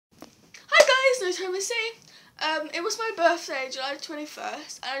So Thomas, it was my birthday, July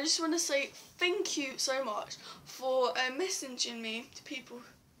 21st, and I just want to say thank you so much for messaging me to people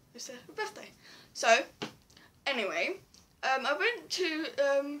who said happy birthday. So, anyway, I went to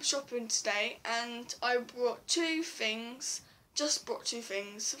shopping today, and I brought two things,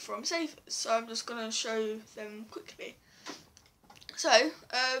 from Savers, so I'm just going to show them quickly. So,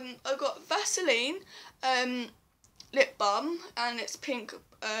 I got Vaseline lip balm, and it's pink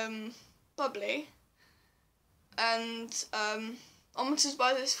bubbly, and I wanted to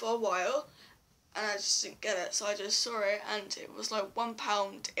buy this for a while, and I just didn't get it, so I just saw it, and it was like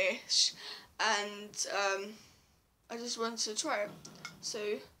 £1-ish, and I just wanted to try it.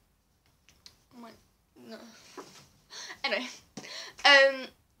 So, no. Anyway, I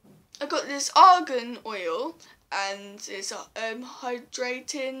got this argan oil, and it's a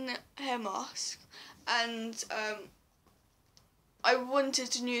hydrating hair mask, and I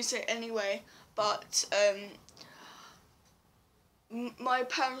wanted to use it anyway, but my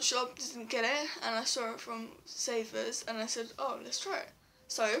pound shop didn't get it, and I saw it from Savers, and I said, oh, let's try it.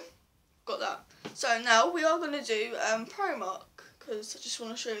 So, got that. So now we are going to do Primark, because I just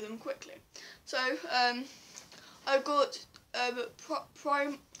want to show them quickly. So, I got I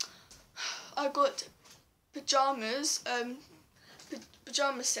got pyjamas,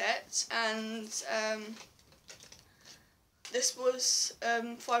 pyjama set, and this was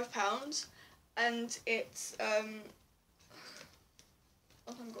 £5, and it's oh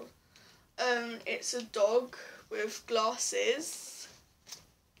my god, it's a dog with glasses,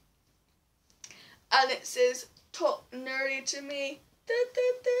 and it says "Talk nerdy to me."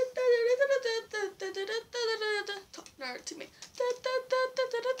 Talk nerd to me.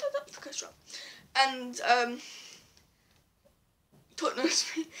 And talk nerd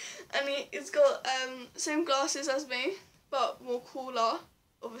to me. And he's got same glasses as me, but more cooler,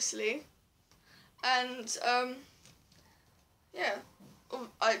 obviously. And yeah,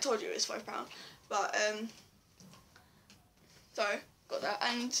 I told you it's £5, but so got that.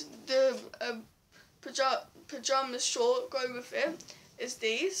 And the pyjamas short go with it is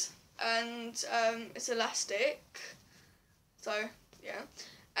these, and it's elastic, so yeah,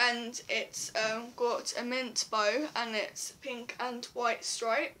 and it's got a mint bow, and it's pink and white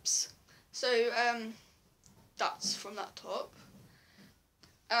stripes, so that's from that top.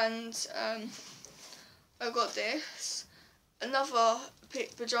 And I've got this, another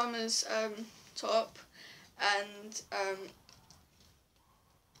pyjamas top, and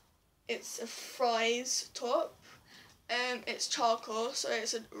it's a fries top. It's charcoal, so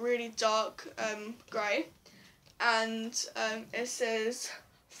it's a really dark grey, and it says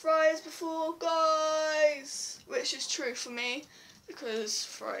fries before guys, which is true for me, because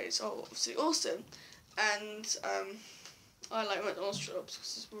fries are obviously awesome, and I like McDonald's chops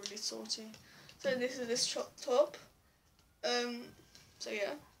because it's really salty. So this is this top, so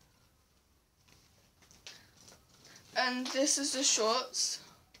yeah, and this is the shorts,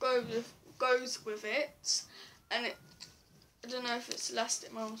 goes with it, and it, I don't know if it's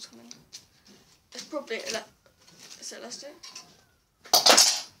elastic. My mom's coming. It's probably it's elastic.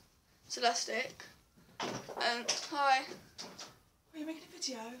 It's elastic. Hi. Are you making a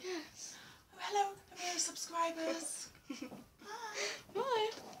video? Yes. Oh, hello, I'm your subscribers.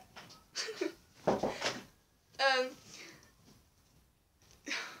 Hi.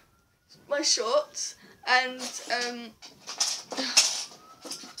 My shorts and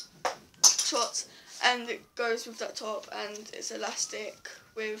shorts. And it goes with that top, and it's elastic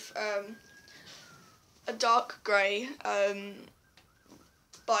with a dark grey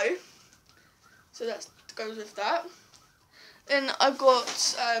bow, so that goes with that. Then I've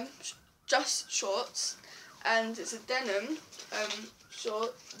got just shorts, and it's a denim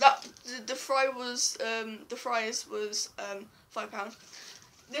short. That the fries was £5.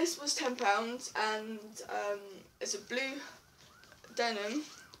 This was £10, and it's a blue denim.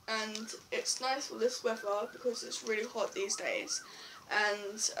 And it's nice for this weather because it's really hot these days,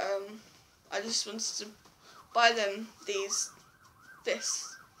 and I just wanted to buy them this. I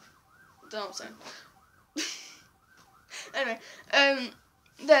don't know what I'm saying. Anyway,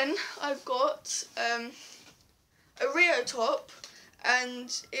 then I've got a Rio top,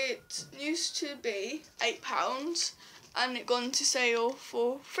 and it used to be £8, and it gone to sale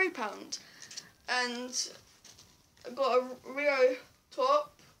for £3, and I got a Rio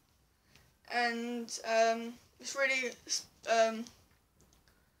top. And it's really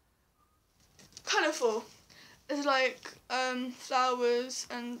colourful. It's like flowers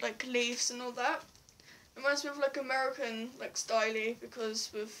and like leaves and all that. It reminds me of like American like styly, because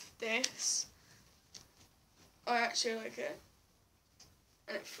with this I actually like it,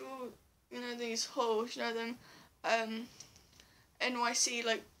 and it feels you know, these halls, you know them, NYC,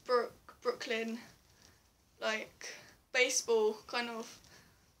 like Brooklyn, like baseball kind of.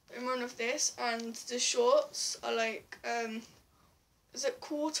 I'm one of this, and the shorts are like is it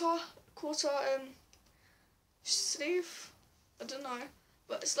quarter sleeve? I don't know,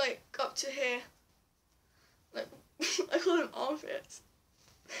 but it's like up to here. Like I call them armpits.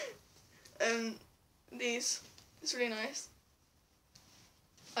 These, it's really nice.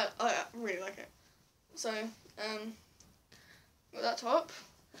 I really like it. So got that top,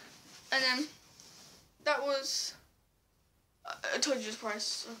 and then that was. I told you the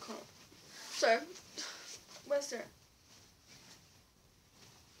price. I can't. So where's it?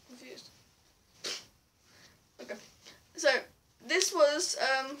 Confused. Okay. So this was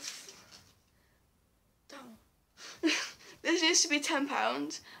this used to be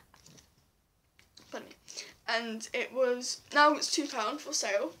 £10. Funny. And it was, now it's £2 for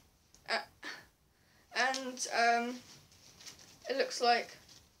sale. And it looks like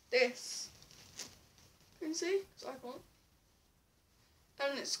this. Can you see? It's icon.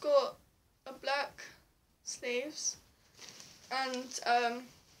 And it's got a black sleeves, and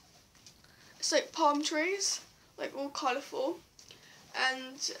it's like palm trees, like all colourful,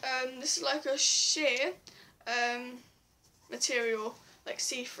 and this is like a sheer material, like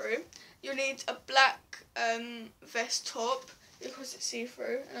see-through. You'll need a black vest top because it's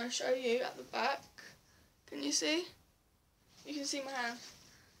see-through, and I'll show you at the back. Can you see? You can see my hand.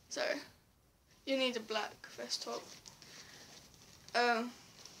 So you need a black vest top.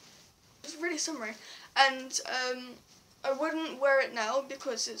 It's really summery, and I wouldn't wear it now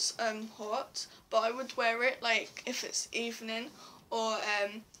because it's hot, but I would wear it like if it's evening, or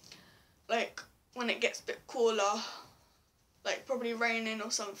like when it gets a bit cooler, like probably raining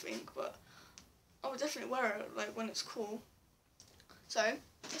or something, but I would definitely wear it like when it's cool. So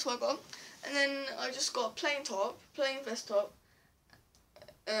that's what I got, and then I just got a plain vest top.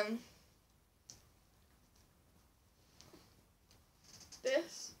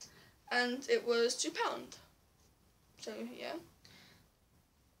 This, and it was £2. So yeah,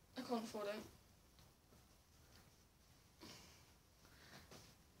 I can't afford it.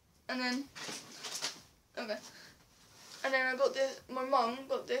 And then I got this. My mum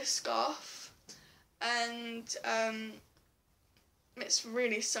got this scarf, and it's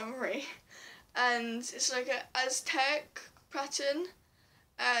really summery, and it's like an Aztec pattern,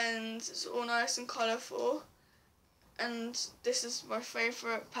 and it's all nice and colourful. And this is my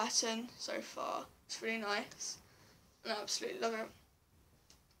favourite pattern so far. It's really nice, and I absolutely love it.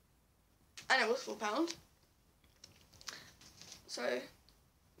 And it was £4. So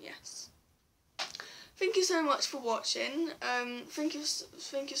yes. Thank you so much for watching. Thank you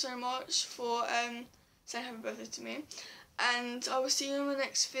so much for saying happy birthday to me. And I will see you in the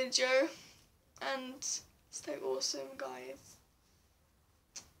next video. And stay awesome, guys.